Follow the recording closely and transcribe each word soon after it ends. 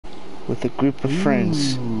with a group of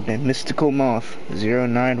friends named Mystical Moth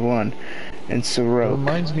 091 and It Sirocco.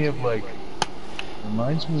 reminds me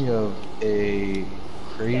of a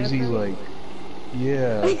crazy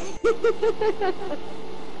yeah. You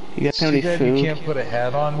guys have Too any bad you food? can't put a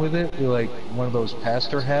hat on with it, like one of those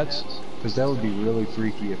pastor hats, because that would be really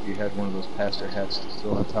freaky if you had one of those pastor hats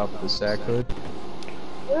still on top of the sack hood.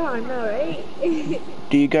 Yeah, I know, right?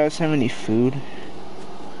 Do you guys have any food?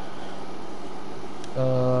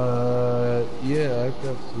 Yeah, I've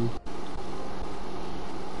got food.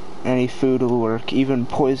 Any food will work. Even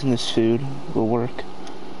poisonous food will work.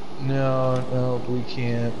 No, we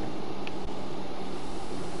can't.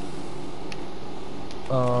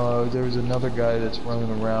 There's another guy that's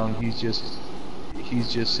running around. He's just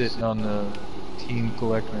sitting on the team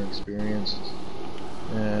collector experience,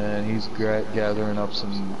 and he's gathering up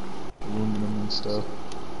some aluminum and stuff.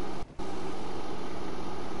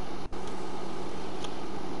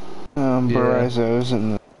 Barrizo's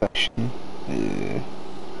in the section. Yeah.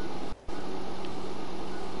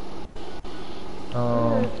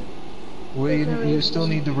 You still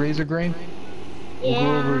need the razor grain? Yeah. We'll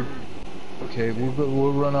go over. Okay,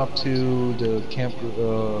 we'll run up to the camp.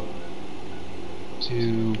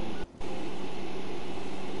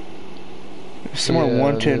 Someone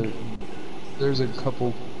wanted. There's a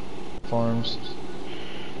couple farms.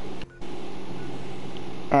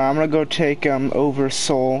 I'm gonna go take over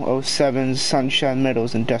Soul 07's Sunshine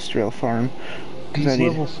Meadows Industrial Farm. He's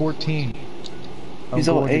level 14. He's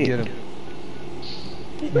level 8. To get him.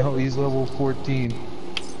 No, he's level 14.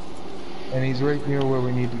 And he's right near where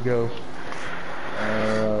we need to go.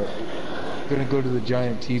 I'm gonna go to the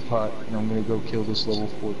giant teapot and I'm gonna go kill this level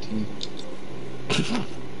 14.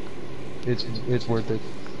 It's worth it.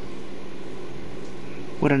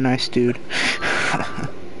 What a nice dude.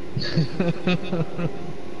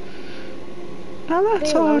 Now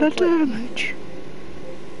that's all the damage.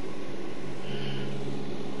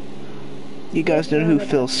 You guys know who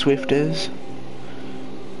Phil Swift is?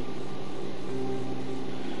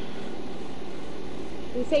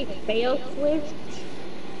 You say fail Swift?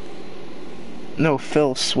 No,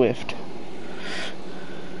 Phil Swift.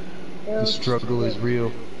 The struggle is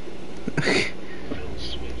real.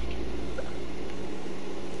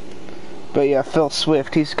 But yeah, Phil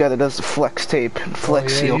Swift, he's the guy that does the Flex Tape and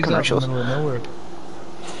Flex Seal commercials. Out in the middle of nowhere.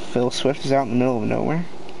 Phil Swift is out in the middle of nowhere.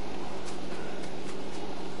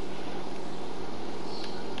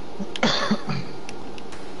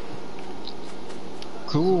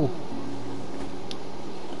 Cool.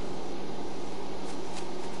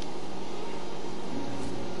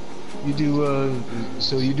 You do,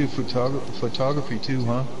 so you do photography too,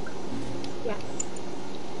 huh? Yes.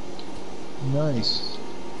 Nice.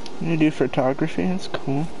 You do photography? That's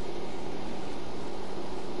cool.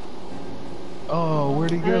 Oh,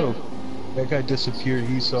 where'd he go? That guy disappeared.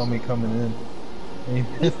 He saw me coming in. And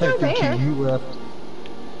He's still I think there. he left.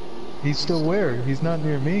 He's still where? He's not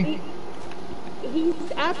near me.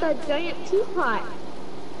 He's at that giant teapot.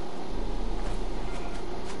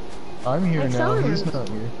 I'm here I now. saw him. He's not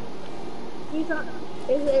here. He's on.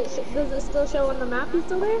 Does it still show on the map he's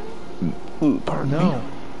still there? Ooh, pardon me. No.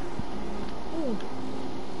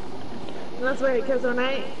 That's weird, because when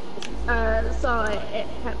I saw it, it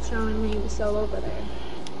kept showing me he was still over there.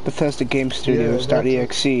 Bethesda Game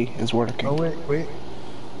Studios.exe is working. Oh wait.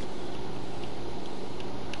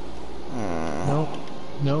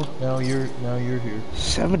 No. Now you're here.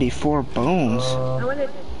 74 bones. I wanted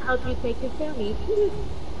to help you take his family.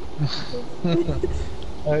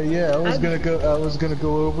 Yeah, I was gonna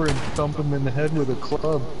go over and thump him in the head with a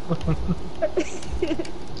club.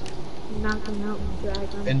 Knock him out and drag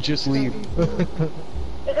him. And just leave.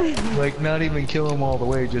 Like, not even kill him all the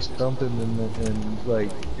way, just dump him and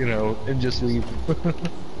like, you know, and just leave.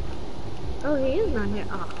 Oh, he is not here.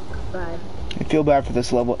 Oh, bud. I feel bad for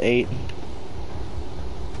this level 8.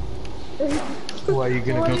 Why, you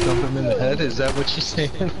gonna go dump him in the head? Is that what you're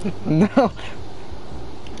saying? No.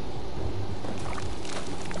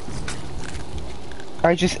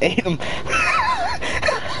 I just ate him.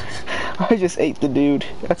 I just ate the dude.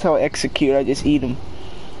 That's how I execute. I just eat him.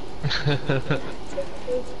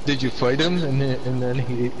 Did you fight him and then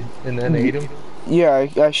ate him? Yeah,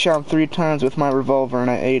 I shot him 3 times with my revolver and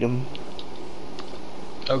I ate him.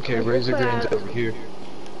 Okay, razor grain's over here.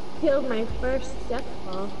 Killed my first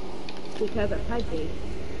stepball because of Pudgy.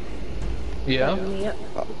 Yeah?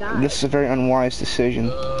 This is a very unwise decision.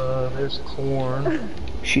 There's corn.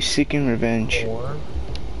 She's seeking revenge. Corn.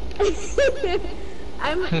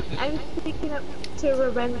 I'm picking up to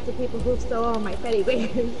revenge the people who stole all my teddy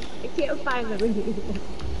bears. I can't find them anymore.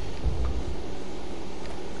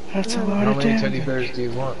 That's a lot How of many damage. teddy bears do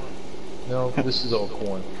you want? No, this is all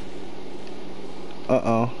corn.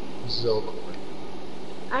 Uh-oh. This is all corn.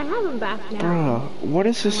 I have him back now. Bro, what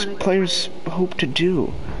does this player's hope to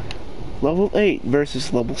do? Level 8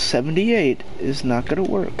 versus level 78 is not gonna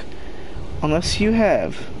work. Unless you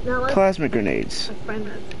have plasma grenades.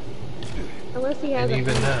 Unless he has And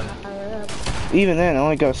even then. Even then, it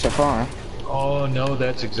only goes so far. Oh no,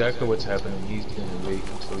 that's exactly what's happening. He's gonna wait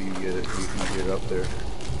until you get it. You get up there.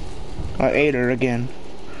 I ate her again.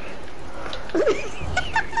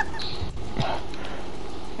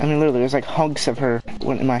 I mean, literally, there's like hunks of her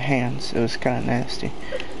went in my hands. It was kind of nasty.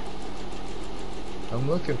 I'm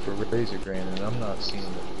looking for Razor Grain and I'm not seeing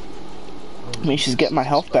it. I mean, she's getting my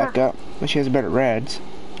health back up, but she has better rads.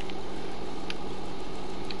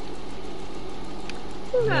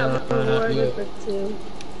 No, not yet.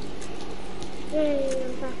 Yay,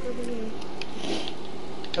 I'm back over here.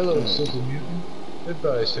 Hello, Super Mutant.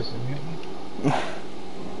 Goodbye, Super Mutant.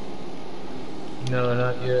 No,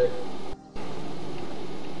 not yet.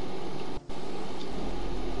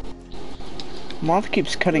 Moth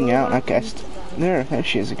keeps cutting out, I guess. There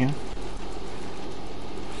she is again.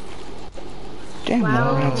 Damn,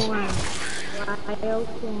 wild Moth. corn. Wild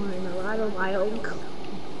corn. A lot of wild corn.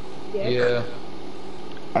 Yeah.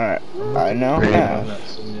 Alright, I now I'm have not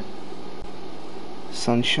seeing it.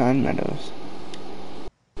 Sunshine Meadows.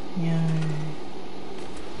 Yay.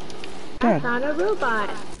 I Dad, found a robot.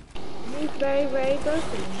 He's very, very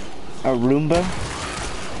broken. a Roomba?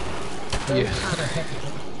 Yeah.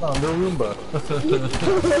 Oh, the Roomba.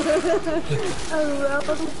 A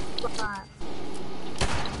robot.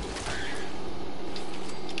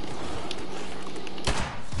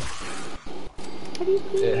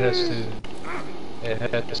 It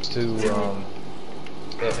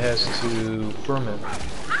has to ferment.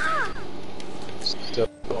 So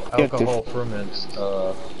alcohol ferments,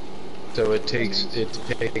 so it takes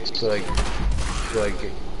like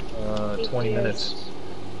 20 minutes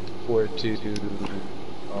for it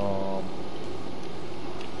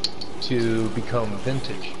to become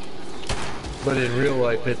vintage. But in real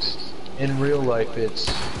life it's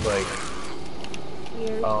like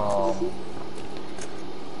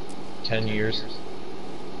 10 years.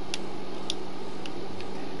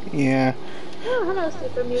 Yeah. Oh, hello,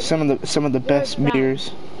 Super Mutant. Some of the best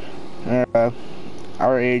beers are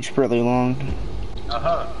our age really long.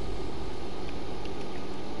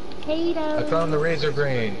 Potatoes. I found the Razor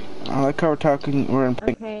Grain. I like how we're in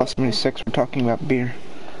Okay. Plus 6, we're talking about beer.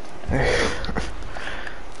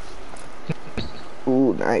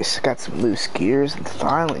 Ooh, nice. Got some loose gears and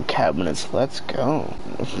filing cabinets. Let's go.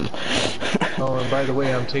 Oh, and by the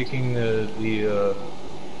way, I'm taking the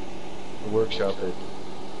workshop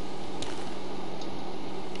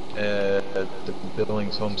at the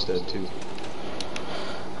Billings Homestead too.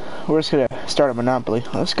 We're just gonna start a monopoly.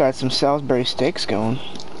 Let's got some Salisbury steaks going.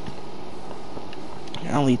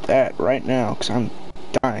 I'll eat that right now because I'm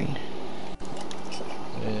dying.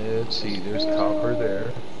 Let's see, there's copper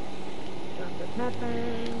there. Dr. Pepper.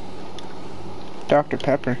 Dr.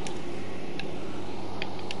 Pepper.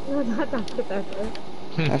 No, not Dr. Pepper.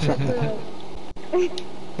 That's, That's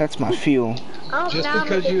that's my fuel. Oh, Just now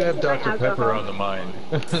because I'm you have addicted to Dr. Pepper on the mind.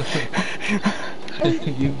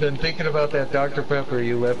 You've been thinking about that Dr. Pepper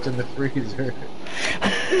you left in the freezer.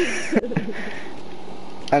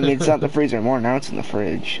 I mean, it's not in the freezer anymore. Now it's in the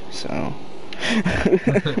fridge. So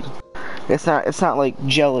it's not like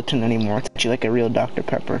gelatin anymore. It's actually like a real Dr.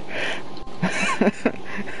 Pepper.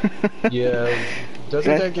 Yeah.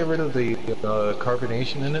 Doesn't that get rid of the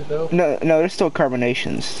carbonation in it though? No, there's still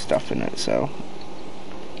carbonation stuff in it. So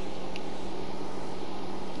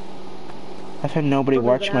I've had nobody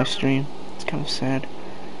watch my stream. It's kind of sad.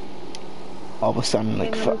 All of a sudden,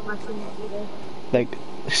 like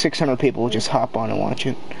 600 people will just hop on and watch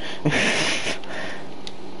it. I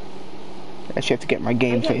actually have to get my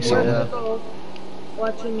game face on. I get more people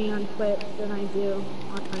watching me on Twitch than I do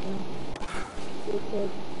on YouTube.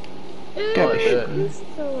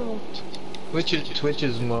 Twitch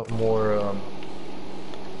is more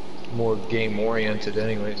game oriented,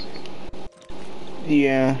 anyways.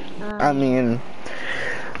 Yeah, I mean,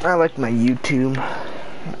 I like my YouTube.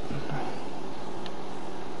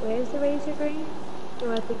 Where's the Razor Grain?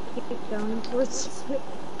 Do I have to keep going towards it?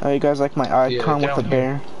 Oh, you guys like my icon with the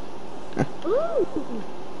bear? Ooh!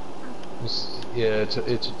 Yeah,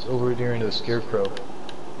 it's over there into the scarecrow.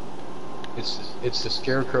 It's the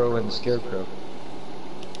scarecrow and the scarecrow.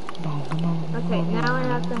 Okay, now I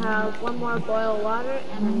have to have one more boil of water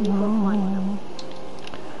and then you go one.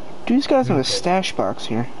 Dude, this guy's in a stash box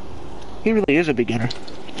here. He really is a beginner.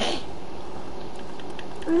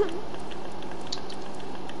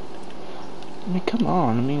 mean, come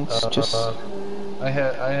on. I mean, it's just. I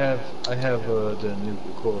have the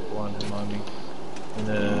nuclear quantum on me, and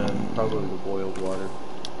then probably the boiled water.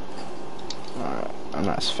 Alright, I'm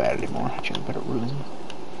not as fat anymore. I better room.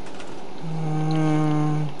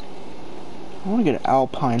 I want to get an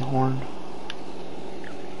alpine horn.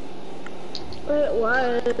 It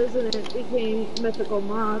was, and it became mythical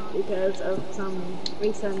moth because of some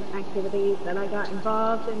recent activities that I got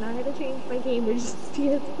involved in. I had to change my game to just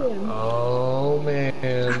PSN. Oh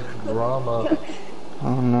man, drama.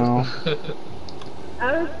 Oh no.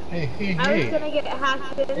 I was gonna get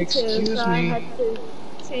hacked into, Excuse so me. I had to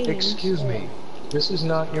change. Excuse me. This is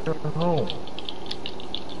not your home.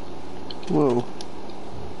 Whoa.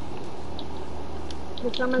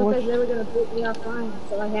 But someone said they were gonna boot me offline,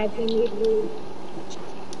 so I had to immediately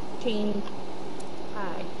change.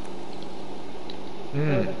 Hi.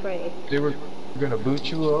 I was afraid. They were gonna boot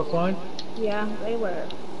you offline? Yeah, they were.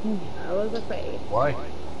 I was afraid. Why?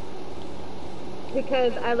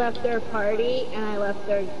 Because I left their party and I left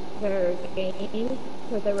their game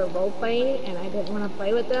because they were role playing and I didn't want to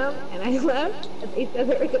play with them, and I left and they said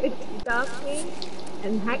they were going to DDoS me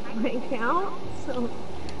and hack my account, so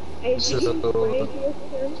I didn't play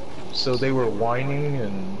with them. So they were whining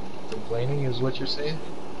and complaining is what you're saying?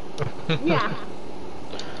 Yeah.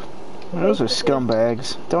 Those are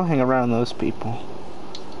scumbags. Don't hang around those people.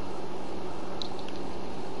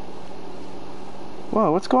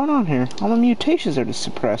 Whoa, what's going on here? All the mutations are just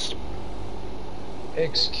suppressed.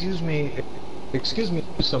 Excuse me,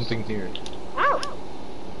 something here. Ow!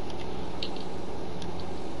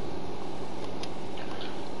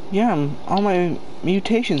 Yeah, all my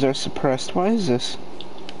mutations are suppressed. Why is this?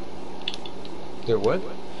 They're what?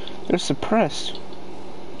 They're suppressed.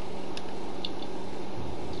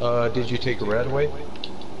 Did you take a rat away?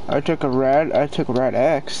 I took a rat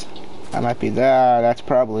X. That might be that. That's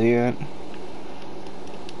probably it.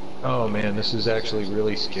 Oh man, this is actually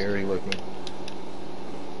really scary looking.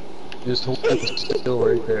 Just hold it still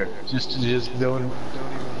right there. Just don't even move.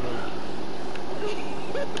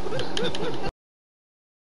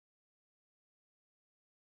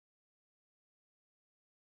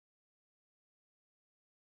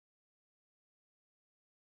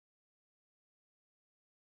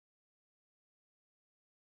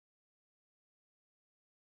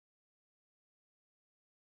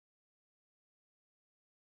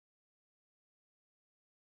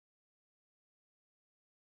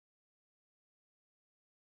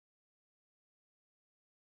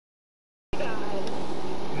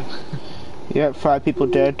 Yep, 5 people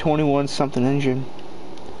dead, 21 something injured.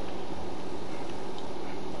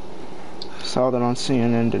 Saw that on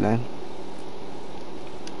CNN today.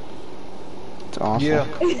 It's awful. Yeah.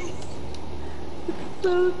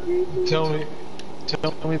 So creepy. Tell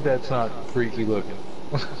me that's not freaky looking.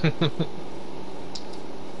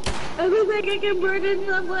 I look like I can murder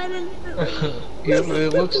someone instantly.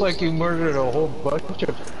 It looks like you murdered a whole bunch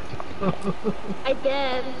of. I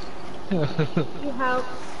did. You helped.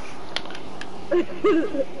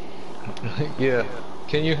 Yeah.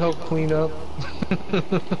 Can you help clean up?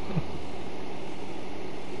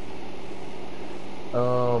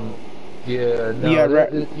 Yeah. No,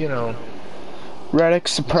 Yeah, you know.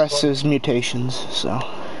 Radix suppresses mutations, so.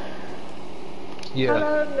 Yeah.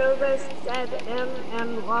 Hello, Nova said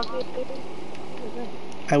M walking.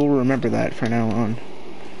 I will remember that from now on.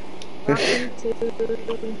 Walking to.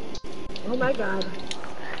 Oh my god.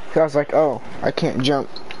 I was like, oh, I can't jump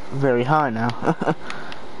very high now.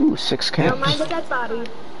 Ooh, 6 camps. Don't mind the dead body.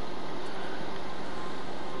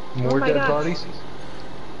 More my dead gosh. bodies?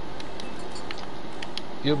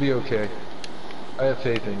 You'll be okay. I have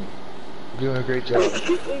faith in you. You're doing a great job.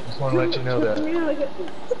 Just want to let you know that. Come here,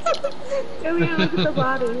 look at the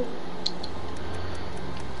body.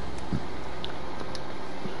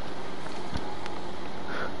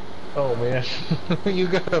 Oh man, you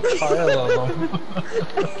got a pile of them.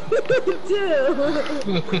 Dude,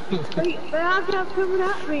 they all kept coming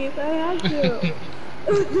at me, so I had to.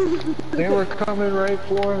 They were coming right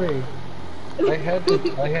for me. I had to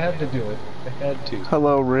do it. I had to.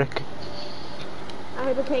 Hello, Rick. I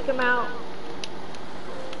had to take him out.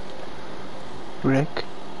 Rick?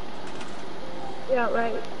 Yeah,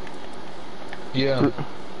 right. Yeah.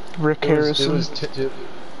 Rick Harrison?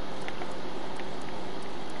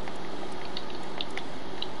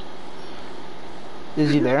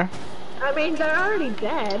 Is he there? I mean, they're already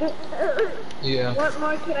dead. Yeah. What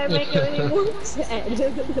more can I make them any more dead?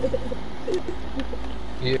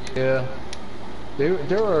 Yeah.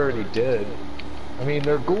 They're already dead. I mean,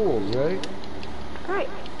 they're ghouls, right? Right.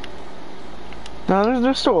 No,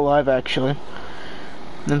 they're still alive, actually.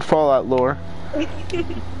 In Fallout lore.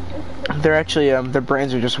 They're actually, their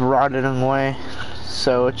brains are just rotted away.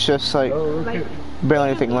 So it's just like, barely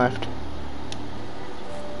anything left.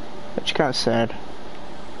 It's kind of sad.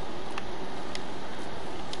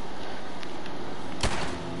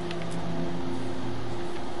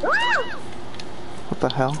 What the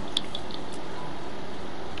hell?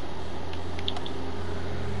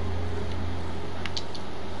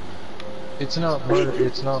 It's not murder.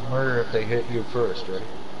 It's not murder if they hit you first, right?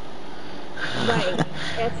 Right.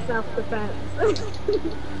 It's self-defense.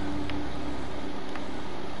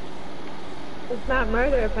 It's not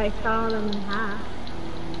murder if I saw them in half.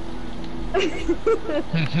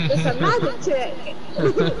 It's a magic trick.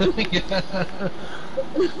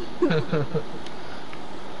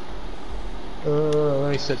 Let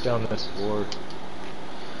me set down this board.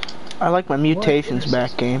 I like my mutations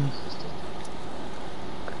back game.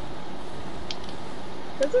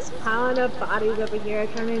 There's just piling up bodies over here. I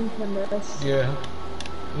turn into this. Yeah.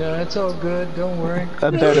 No, it's all good. Don't worry.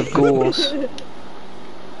 A bed of ghouls.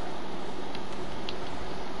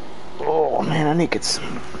 Oh man, I need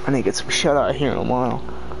to get some shut eye here in a while.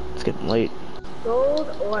 It's getting late.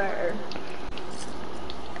 Gold ore.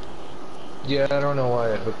 Yeah, I don't know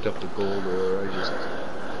why I hooked up the gold ore. I just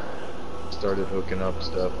started hooking up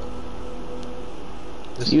stuff.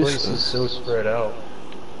 This place is so spread out.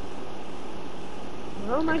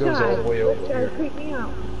 Oh my It goes god, all the way over trying here. to creep me out.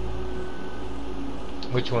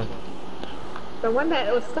 Which one? The one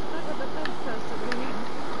that was stuck on the fence post over here.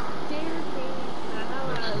 Scared me the hell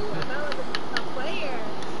out of you. I thought it was a player.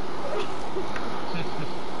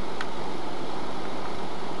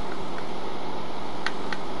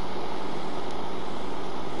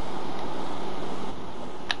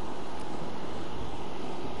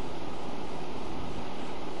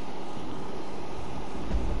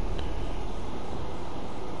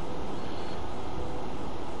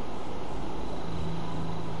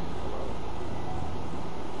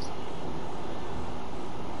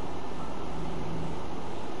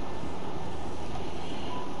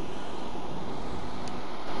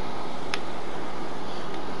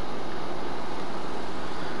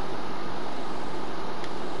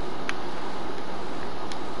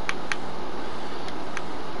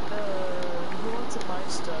 Who wants to buy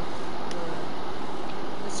stuff?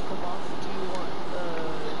 Let's come off. Do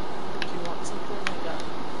you want something like that?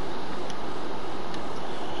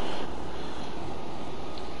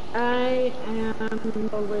 I am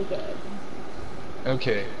totally good.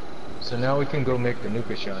 Okay. So now we can go make the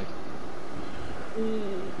nuka shine.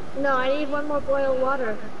 No, I need one more boil of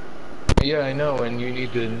water. Yeah, I know, and you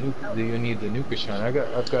need the nuka shine. I've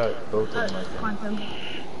got both of them. I think. Quantum.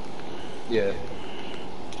 Yeah.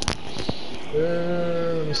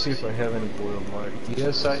 Let me see if I have any boiled water.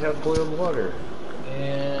 Yes, I have boiled water,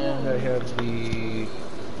 and I have the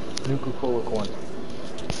Nuka-Cola Quantum.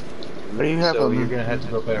 But you have So you're gonna have to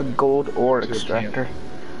go back a gold ore to a extractor.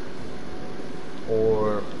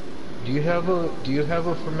 Or do you have a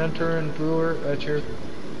fermenter and brewer at your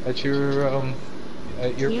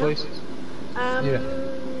Yeah. place? Yeah.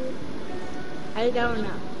 I don't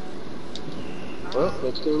know. Well,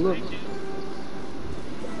 let's go look.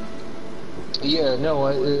 Yeah, no,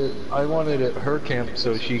 I wanted at her camp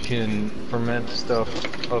so she can ferment stuff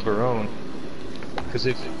of her own. Cause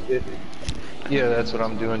yeah, that's what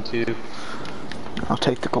I'm doing too. I'll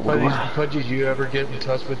take the gold But ore. did you ever get in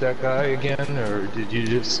touch with that guy again, or did you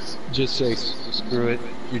just say screw it,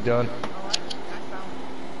 you're done? Oh, I found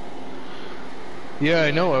Yeah,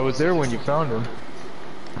 I know. I was there when you found him.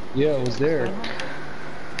 Yeah, I was there.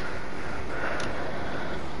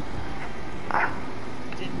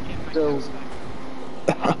 didn't get my So,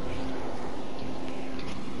 back.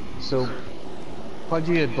 so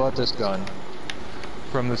Pudgy had bought this gun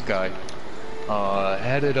from this guy.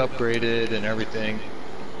 Had it upgraded and everything.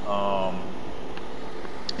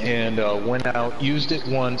 And went out, used it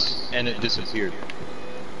once, and it disappeared.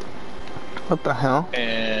 What the hell?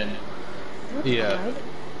 And yeah,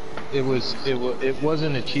 it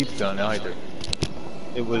wasn't a cheap gun either.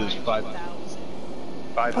 It was 5,000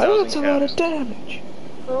 Oh, that's a lot of caps. damage.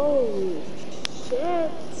 Holy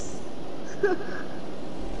shit.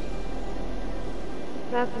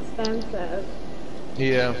 That's expensive.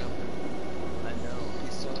 Yeah. I know,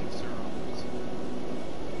 he's selling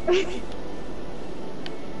cereals.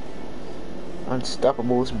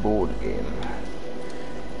 Unstoppable's board game.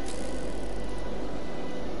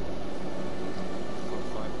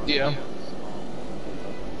 Yeah.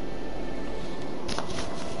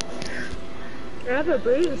 I have a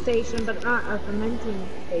brewing station, but not a fermenting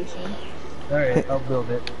station. Alright, I'll build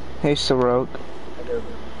it. Hey, Sirok.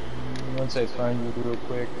 Once I find you real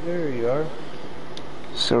quick. There you are.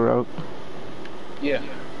 Sirok. Yeah.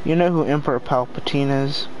 You know who Emperor Palpatine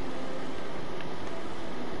is?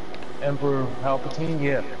 Emperor Palpatine?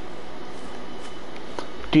 Yeah.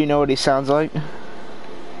 Do you know what he sounds like?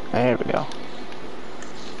 There we go.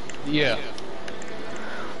 Yeah.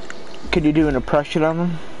 Could you do an impression of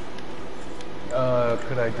him?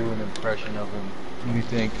 Could I do an impression of him? What do you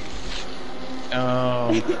think?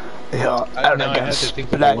 Your I have to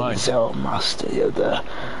think of a line. Blazer Master Yoda.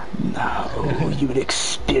 Now you will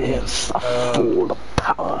experience the full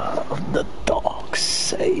power of the dark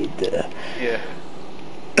side. Yeah.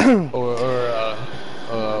 or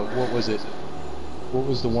what was it? What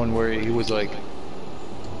was the one where he was like,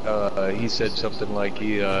 he said something like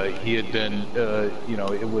he had been, you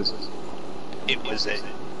know, it was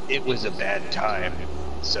a bad time,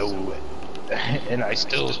 so, and I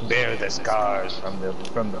still bear the scars from the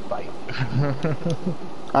fight.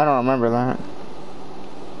 I don't remember that.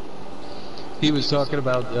 He was talking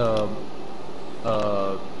about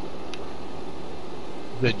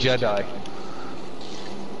the Jedi,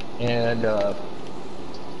 and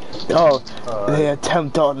the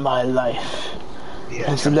attempt on my life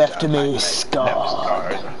has left me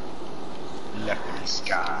scarred.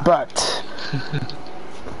 But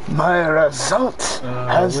my result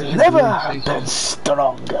has never been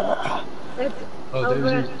stronger.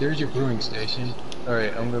 Oh, there's your brewing station. All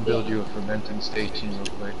right, I'm gonna build you a fermenting station real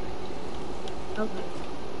quick. Okay.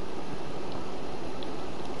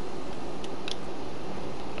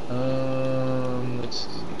 Let's see.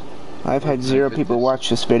 I've had 0 people watch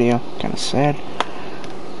this video. Kind of sad.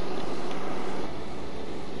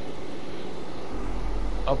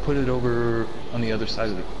 I'll put it over on the other side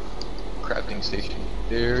of the crafting station.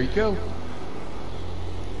 There you go.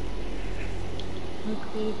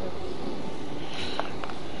 Okay.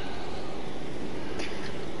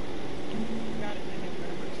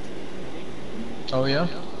 Oh yeah?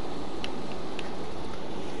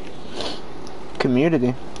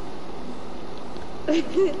 Community.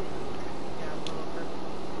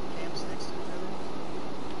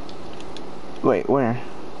 Wait, where?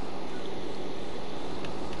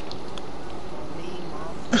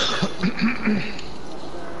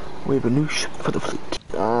 We have a new ship for the fleet.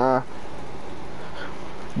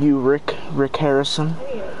 You, Rick Harrison.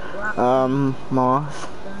 Moth.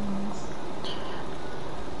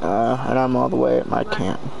 And I'm all the way at my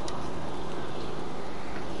camp.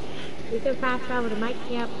 You can fast travel to my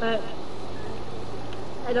camp, but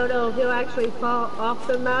I don't know if you'll actually fall off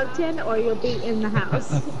the mountain or you'll be in the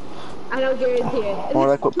house. I don't guarantee it. Or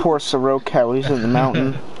like what poor Sorok how he's in the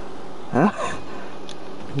mountain. Huh?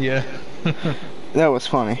 Yeah. That was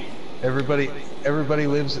funny. Everybody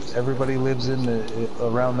lives in the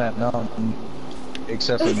around that mountain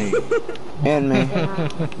except for me. And me.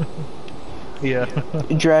 Yeah.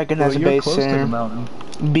 Dragon has a base close there. to the mountain.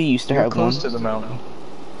 B used to You're have close one. to the mountain.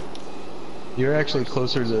 You're actually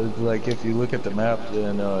closer to, like, if you look at the map,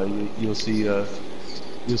 then you'll see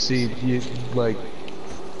like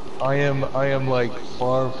I am like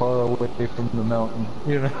far away from the mountain,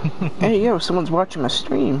 you know. Hey yo, someone's watching my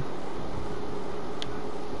stream.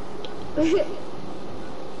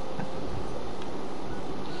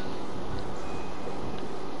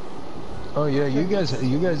 Oh yeah, you guys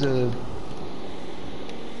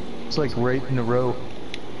it's like right in a row.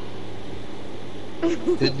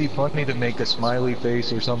 It'd be funny to make a smiley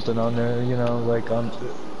face or something on there, you know, like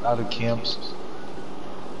out of camps.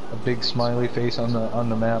 A big smiley face on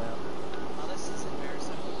the map. Oh, this is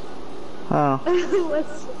embarrassing. Oh.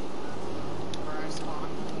 What's... Where I spawn.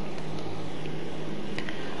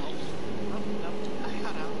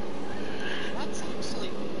 That's actually...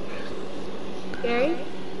 Gary?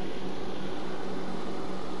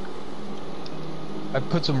 I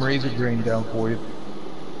put some razor grain down for you.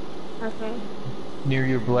 Okay. Near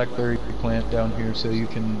your blackberry plant down here, so you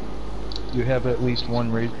have at least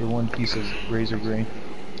one piece of razor grain.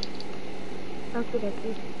 Okay.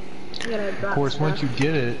 Of course, once you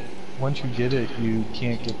get it, you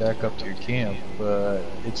can't get back up to your camp, but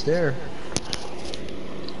it's there.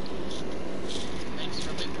 Thanks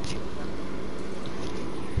for making me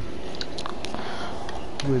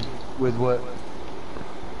remember. With what?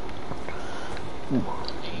 A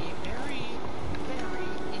very, very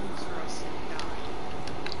interesting guy.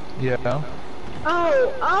 Yeah.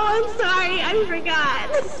 Oh, I'm sorry, I forgot.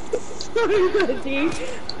 Sorry, buddy.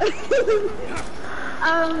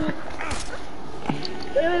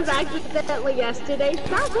 It was accidentally yesterday.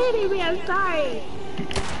 Stop hitting me, I'm sorry.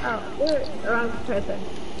 Oh, you're the wrong person.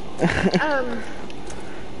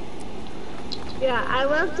 Yeah, I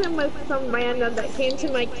left him with some random that came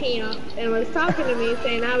to my camp and was talking to me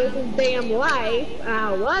saying I was his damn wife, and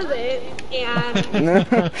I wasn't,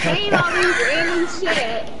 and saying all these random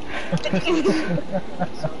shit.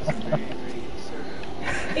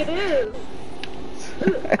 It is.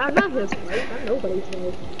 I'm not his wife. I'm nobody's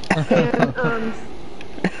wife. And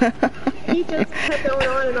he just kept going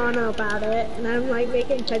on and on about it, and I'm like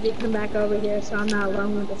making Pudgy come back over here so I'm not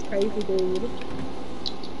alone with this crazy dude.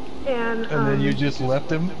 And then you just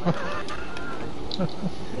left him?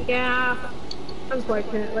 Yeah,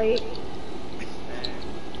 unfortunately.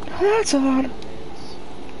 That's odd.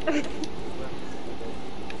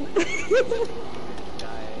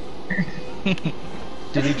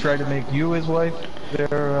 Did he try to make you his wife there,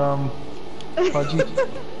 Pudgy?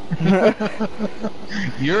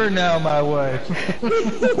 You're now my wife.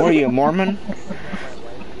 What are you, a Mormon?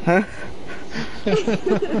 Huh? He's a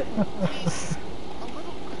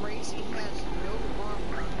little crazy. He has no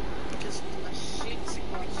armor, just a shit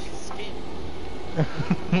skin.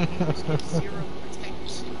 He's got zero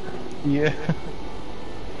protection. Yeah.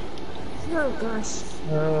 Oh gosh.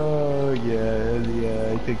 Oh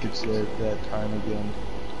yeah, I think it's that time again.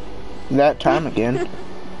 That time again.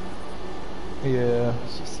 Yeah.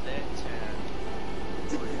 It's just that Chad.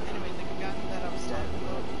 Anyway, the gun that I was talking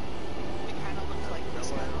about, it kind of looks like this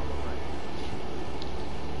gun.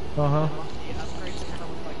 Uh-huh. The upgrades kind of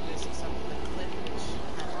look like this, except for the clip, which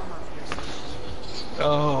had armor piercing.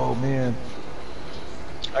 Oh man.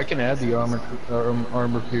 I can add the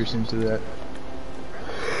armor piercing to that.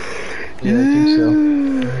 Yeah, I think so.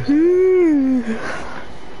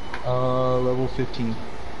 Level 15.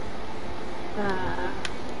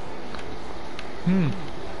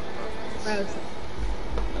 Gross.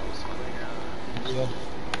 Yeah.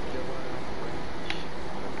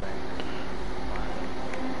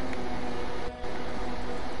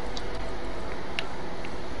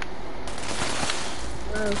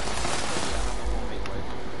 Gross.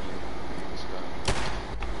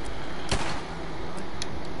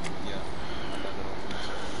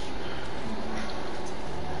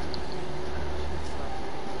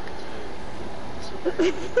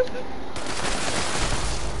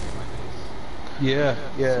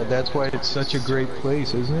 Yeah, that's why it's such a great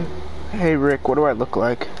place, isn't it? Hey Rick, what do I look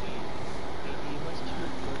like?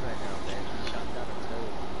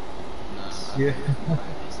 Yeah.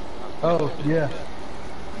 Oh, yeah.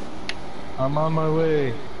 I'm on my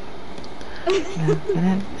way. I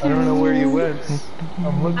don't know where you went.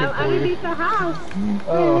 I'm looking I'm for you. underneath the house.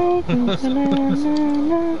 Oh.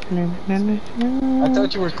 I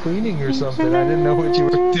thought you were cleaning or something. I didn't know what you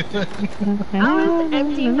were doing. I was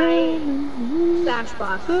emptying my stash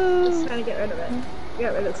box. Just trying to get rid of it.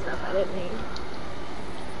 Get rid of stuff I didn't need.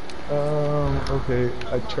 Okay.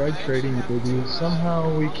 I tried trading with you. Somehow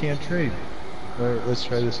we can't trade. Alright, let's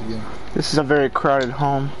try this again. This is a very crowded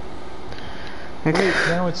home. Wait,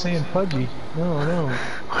 now it's saying Pudgy. No.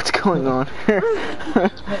 What's going on?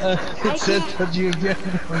 It said Pudgy again.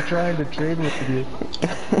 I'm trying to trade with you.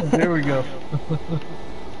 There we go.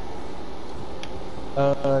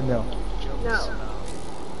 No. No.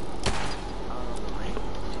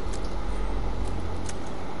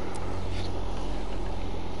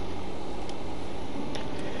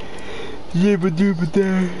 Yabba dooba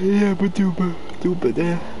da, yabba dooba dooba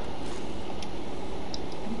da.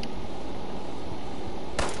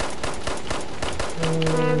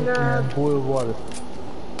 And boiled water.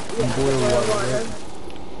 Yeah, And boiled water. Right?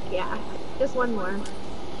 Yeah, just one more.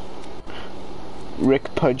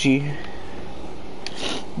 Rick Pudgy.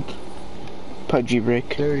 Pudgy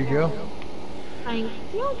Rick. There you go. Thank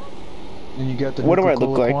you. And you got the What do I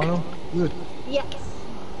look like? Quano? Good. Yes.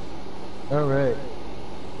 Alright.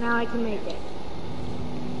 Now I can make it.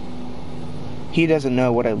 He doesn't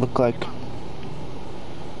know what I look like.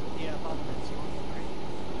 Yeah, Bob Benson.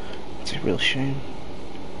 It's a real shame.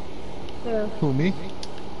 So, Who, me?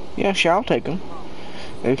 Yeah, sure, I'll take him.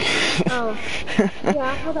 oh.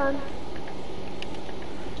 Yeah, hold on.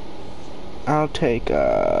 I'll take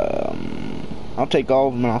all of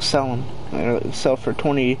them and I'll sell them. I'll sell for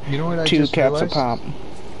 22 You know what I caps just a realized? pop.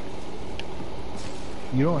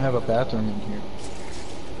 You don't have a bathroom in here.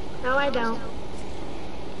 No, I don't.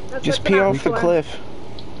 That's Just what pee the off the map's cliff.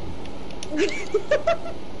 for.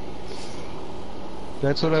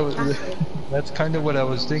 That's what I was. That's kind of what I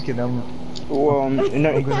was thinking. Well, I'm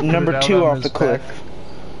gonna put number it out 2 on off the this cliff.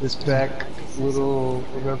 This back little.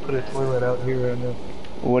 We're gonna put a toilet out here on the.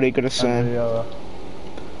 What are you gonna On say? the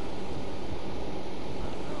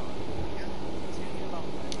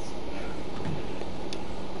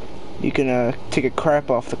You can take a crap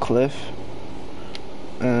off the cliff.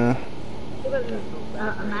 It was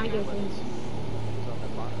a magazine.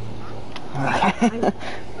 I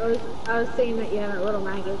was saying that you had a little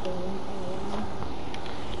magazine.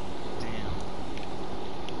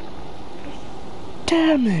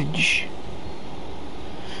 Damage.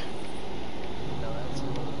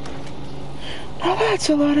 Now that's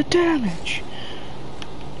a lot of damage.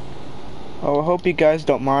 Oh, I hope you guys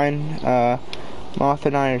don't mind. Moth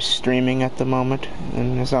and I are streaming at the moment,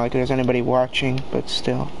 and it's not like there's anybody watching, but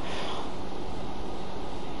still.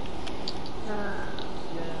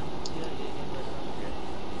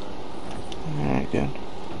 Alright, good.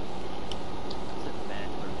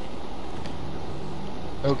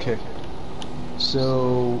 Okay.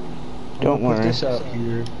 So Don't worry. Put this out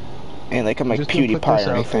here. Ain't like I'm like Just gonna put PewDiePie this or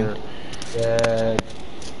out anything. there that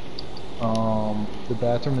the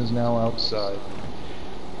bathroom is now outside.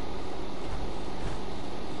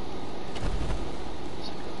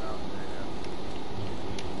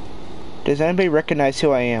 Does anybody recognize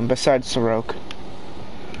who I am besides Sorok?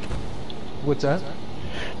 What's that?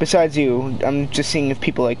 Besides you, I'm just seeing if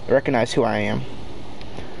people like recognize who I am.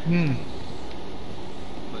 Hmm.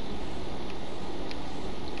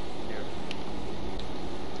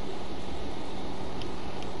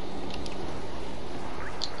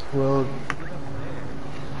 Well,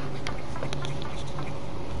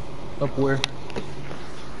 up where?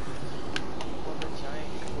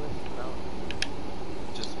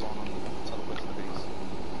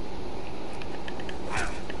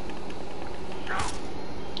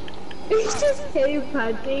 It's just him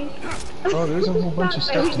punching. Oh, there's a whole bunch of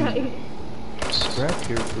stuff Nice. to scrap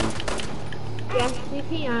here for. Yes, you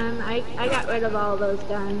can. I got rid of all those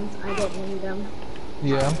guns. I didn't need them.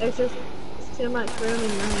 Yeah. It's just it's too much room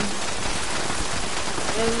in mine.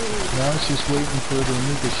 Now it's just waiting for the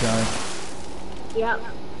new to shine. Yep.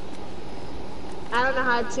 I don't know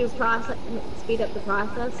how to speed up the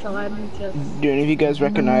process, so I'm just. Do any of you guys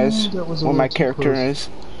recognize That was a what my little too character close. is?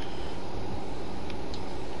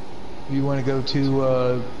 You want to go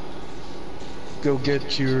to go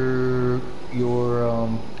get your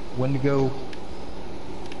Wendigo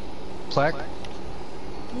plaque?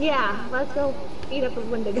 Yeah, let's go speed up the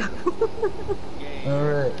Wendigo. All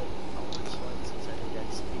right.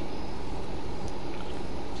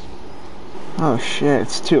 Oh shit,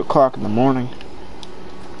 it's 2 o'clock in the morning.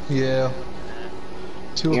 Yeah.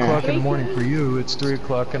 2 Yeah. o'clock in the morning for you. It's 3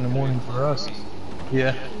 o'clock in the morning for us.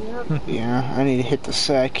 Yeah. Yep. Yeah, I need to hit the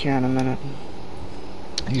sack here in a minute.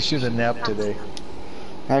 You should have napped today.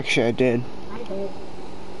 Actually, I did. I did.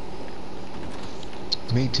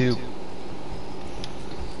 Me too.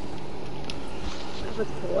 I was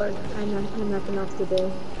bored. I had nothing else to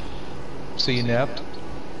do. So you napped?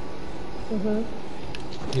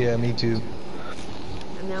 Yeah, me too.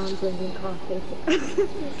 And now I'm drinking coffee.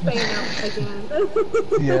 Staying up again.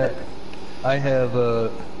 Yeah. I have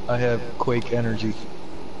Quake energy,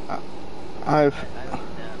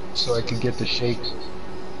 so I can get the shakes.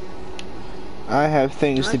 I have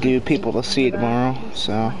things to do, people to see tomorrow,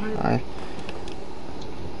 so I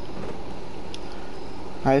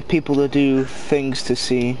have people to do, things to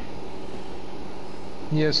see.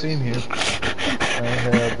 Yeah, same here. I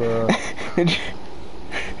have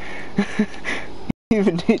you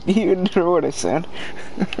even heard what I said.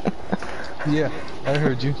 yeah, I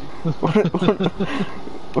heard you.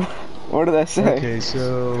 What did I say? Okay,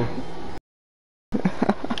 so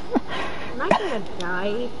I'm not gonna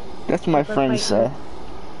die. That's what my friends say.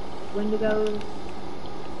 Wendigos.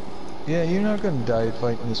 yeah, you're not gonna die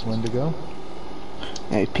fighting this Wendigo.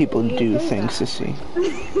 Hey, people do things to see.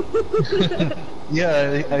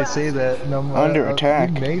 Yeah, I say that. And I'm, Under attack.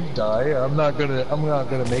 You may die. I'm not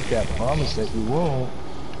gonna make that promise that you won't.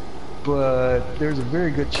 But there's a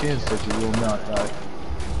very good chance that you will not die.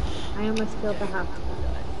 I almost killed the house cat.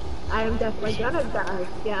 I am definitely gonna die.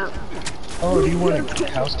 Yeah. Oh, do you want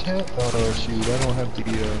a house cat? Oh shoot, I don't have the.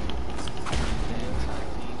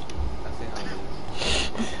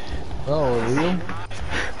 Oh, Leo.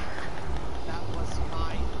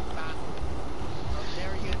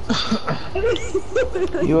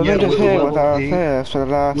 You were Yeah, meant to with a say level with our 8, affairs for the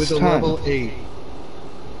last With a time. level 8.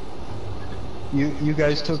 You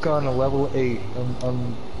guys took on a level 8.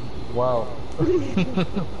 Wow.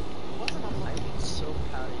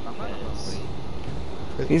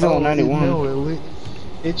 He's level 91. No,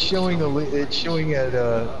 it's showing a Leo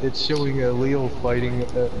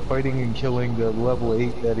fighting and killing the level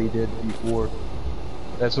 8 that he did before.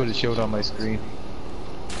 That's what it showed on my screen.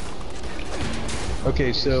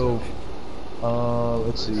 Okay, so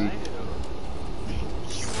let's see.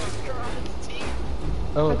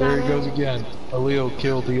 Oh, there he goes again. A Leo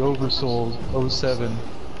killed the Oversoul 07,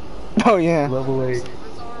 Oh yeah. level 8.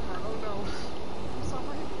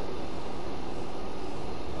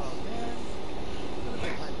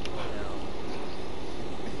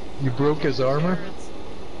 You broke his armor?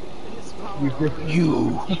 You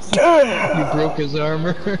You dare! broke his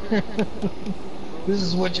armor? This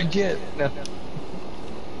is what you get. No.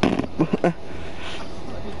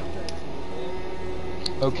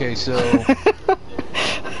 Okay, so...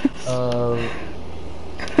 oh,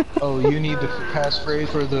 you need the passphrase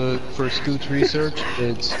for Scoot's research?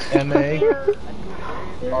 It's M-A-R-I...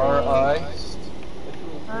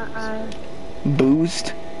 Boozed.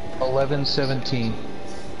 1117.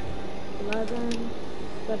 11,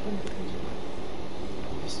 17.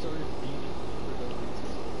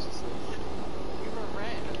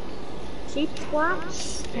 Cheap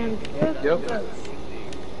squats and good Yep. coats.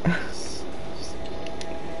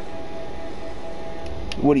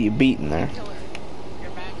 What are you beating there?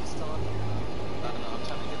 Your bag is still up here. I don't know, I'm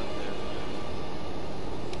trying to get up there.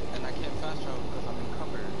 And I can't fast travel because I'm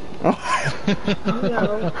encumbered.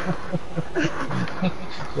 No.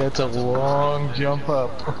 That's a long jump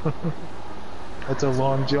up. That's a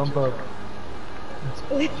long jump up.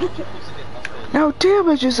 Now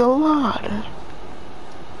damage is a lot.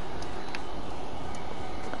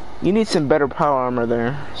 You need some better power armor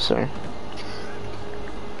there, sir.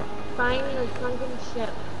 Find the sunken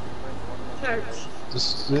ship. Church.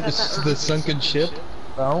 The sunken ship?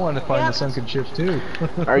 I want to find the sunken ship too.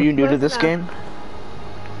 Are you new to this game?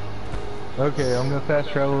 Okay, I'm gonna fast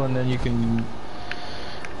travel and then you can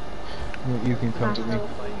come to me.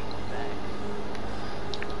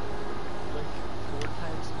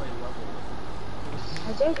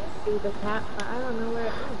 I did see the cat, but I don't know where it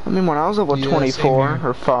is. I mean, when I was level Yeah, 24 same here.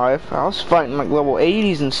 or 5, I was fighting like level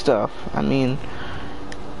 80s and stuff. I mean,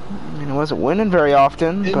 I wasn't winning very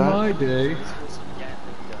often, In but my day.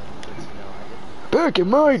 back in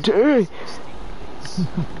my day,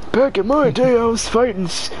 I was fighting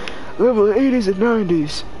level 80s and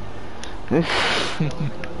 90s.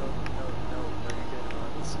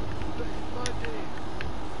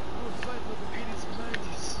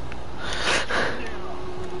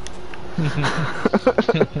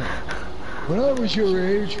 When I was your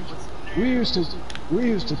age, we used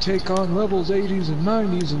to take on levels 80s and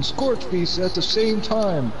 90s and scorch beasts at the same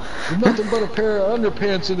time, with nothing but a pair of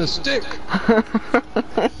underpants and a stick.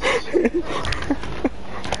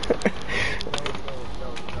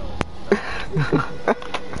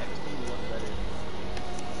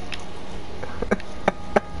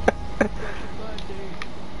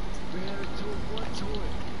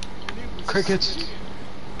 Crickets.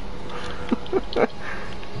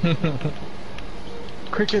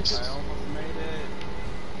 Crickets. I almost made it.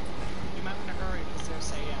 You might want to hurry because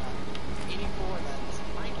there's a 84 that's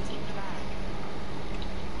right in the back.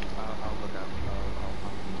 I'll look up. I'll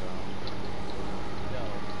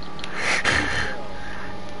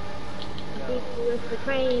I think it was the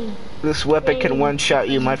crane. This weapon can one-shot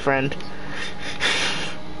you, my friend.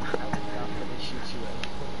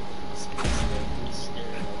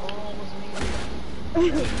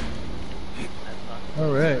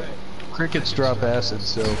 Alright. Crickets drop acid,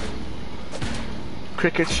 so...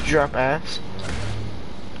 Crickets drop ass.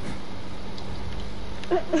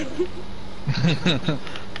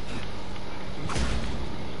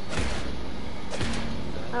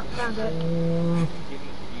 Oh, found it.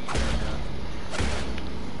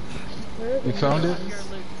 Where is You it? found it?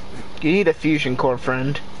 You need a fusion core,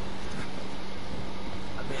 friend.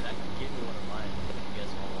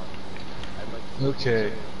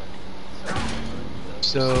 Okay.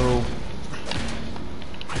 So...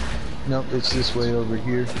 Nope, it's this way over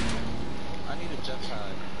here. I need a jetpack.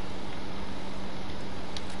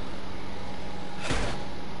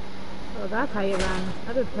 Oh, that's how you run.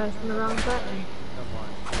 I've been pressing the wrong button.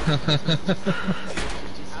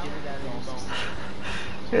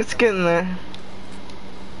 It's getting there.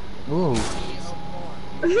 Ooh.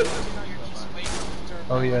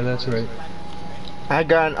 Oh yeah, that's right. I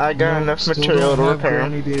got enough Still material to don't have repair 'em.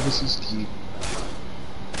 Granny Davis's key.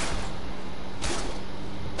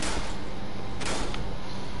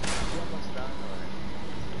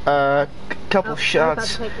 Couple Oh,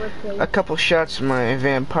 shots. I'm about to take Ripley. A couple shots of my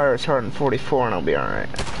vampire's heart in 44 and I'll be alright.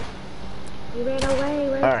 You ran away.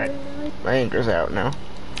 Where'd Alright. you run away? My anchor's out now.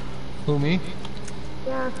 Who, me?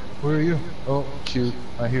 Yeah. Where are you? Oh, shoot.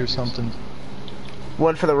 I hear something.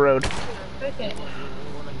 One for the road. Cricket.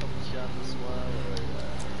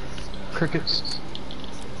 Crickets.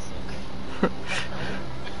 I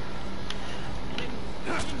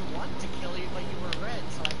didn't want to kill you, but you were red,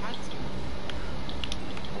 so I had to.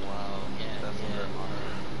 Wow, that's under honor.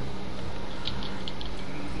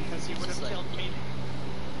 Because you would have killed me.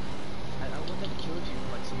 I wouldn't have killed you,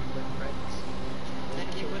 but you were red. Then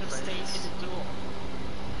you would have stayed in the duel.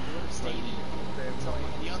 You would have stayed until one of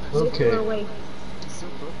the others. Okay. Away.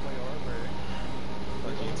 still broke my armor.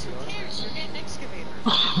 Who cares? You're getting excavator.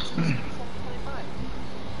 It's supposed to be 25.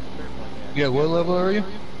 Yeah, what level are you?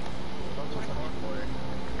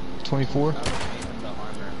 24?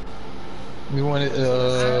 We want it,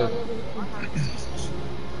 okay.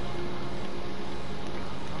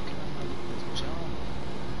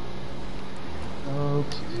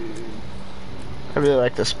 I really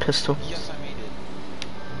like this pistol. Yes, I made it.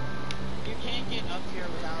 You can't get up here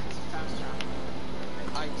without fast traveling.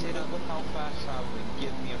 I did it without fast traveling.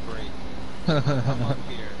 Give me a break. I'm up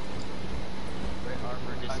here.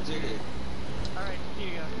 I did it. Alright, here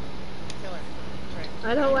you go. Killer. Right.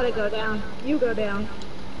 I don't want to go down. You go down.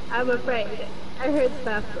 I'm afraid. I heard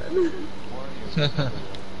Spasm.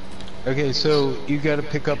 Okay, so you gotta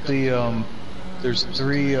pick up the, there's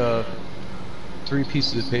three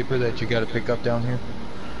pieces of paper that you gotta pick up down here.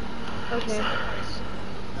 Okay.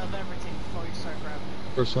 Of everything before you start grabbing.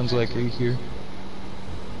 First one's like right here.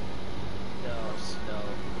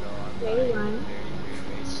 Day one.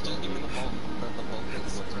 Just give me the bulk. The bulk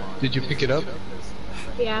is what's mine. Did you pick it up?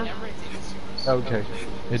 Yeah. Everything is yours. Okay,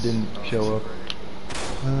 it didn't show up.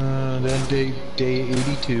 Then day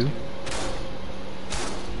 82.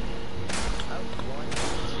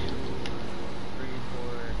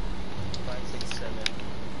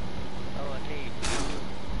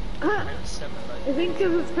 I think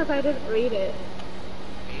it's because I didn't read it.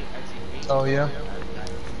 Oh yeah?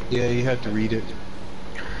 Yeah, you had to read it.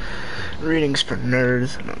 Readings for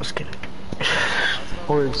nerds. No, I'm just kidding.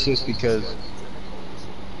 Or it's just because.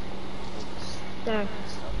 There.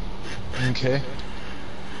 Okay.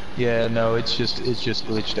 Yeah, no, it's just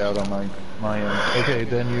glitched out on my end. Okay,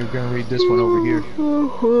 then you're gonna read this one over here.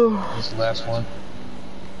 This is the last one.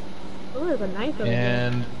 Oh, there's a knife over there.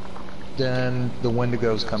 And then the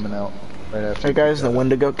Wendigo's coming out right after. Hey guys, the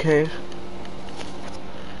Wendigo cave.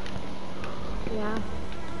 Yeah.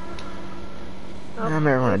 I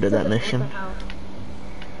remember when I did that mission.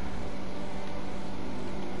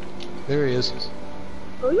 There he is.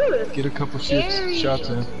 Ooh, Get a couple scary. shots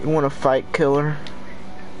in. You want to fight, killer?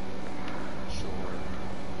 Sure.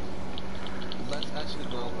 Let's actually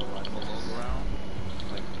go below ground.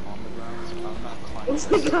 Like on the ground. So I'm not climbing. It's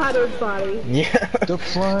the Goddard's body. Yeah. The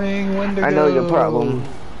flying Wendigo. I know your problem.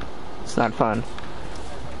 It's not fun.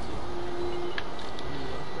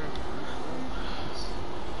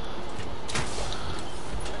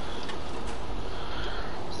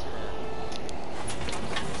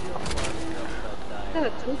 Got a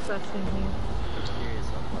toothbrush in here.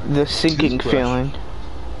 The sinking Toothbrush. feeling.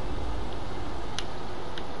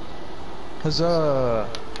 Huzzah!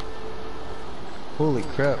 Holy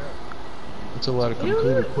crap. That's a lot of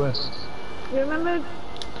completed quests. You remember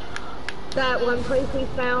that one place we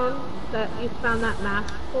found that you found that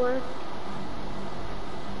mask for?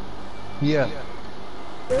 Yeah.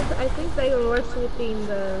 I think they were sweeping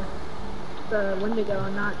the Wendigo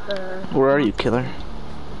and not the... Where are you, killer?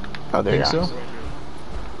 Oh, there you Think are. so?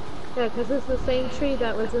 Yeah, because it's the same tree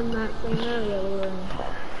that was in that same area we were in.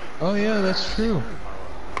 Oh yeah, that's true.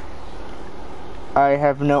 I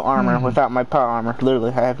have no armor without my power armor.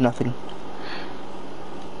 Literally, I have nothing.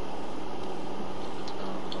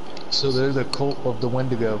 So they're the cult of the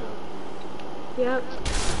Wendigo. Yep.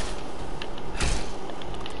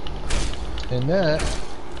 And that...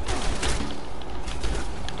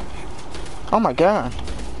 Oh my god.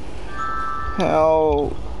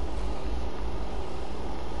 Help.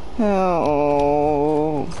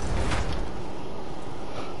 Help.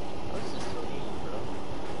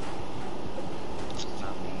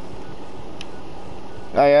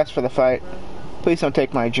 I asked for the fight. Please don't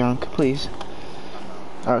take my junk, please.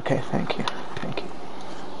 Okay, thank you. Thank you.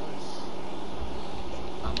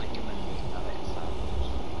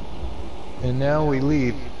 And now we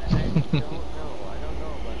leave.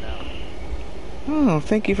 Oh,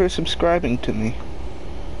 thank you for subscribing to me.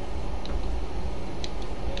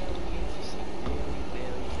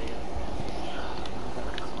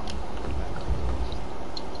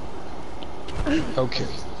 Okay.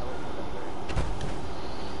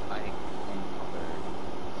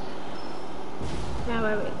 Now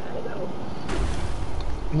where we gotta go.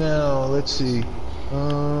 Now, let's see.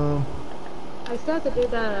 I still have to do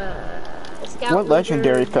the scout. What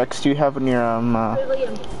legendary leader. effects do you have in your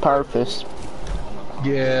Really power fist?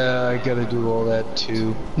 Yeah, I gotta do all that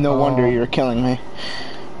too. No wonder you're killing me.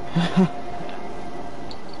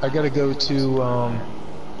 I gotta go to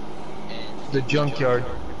the junkyard.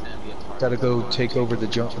 Gotta go take over the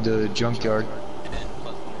junkyard.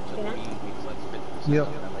 Yeah. Yep.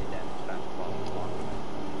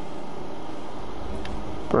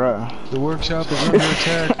 Bruh. The workshop is under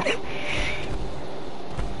attack.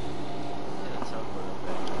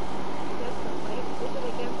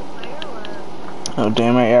 Oh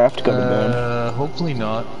damn it! Yeah, I have to go to bed. Hopefully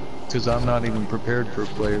not, because I'm not even prepared for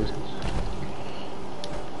players.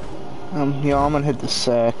 Yeah, I'm gonna hit the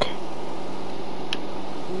sack.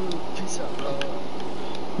 Ooh, peace out, bro.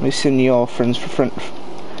 Let me send you all friends for friend.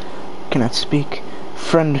 Cannot speak.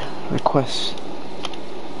 Friend requests.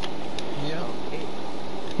 Yeah.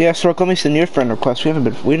 Yeah, Sork, let me send your friend request. We haven't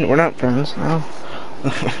been. We're not friends. No.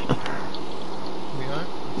 We are?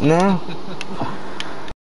 No.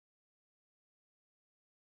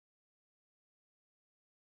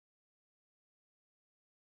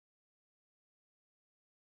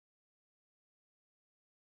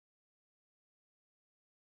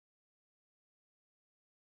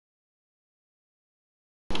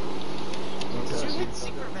 Did you hit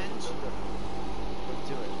Seek Revenge? Let's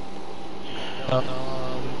do it.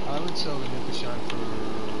 I would sell the Nuka Shine for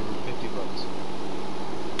 $50.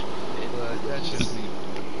 But that should be.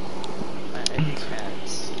 I think cash.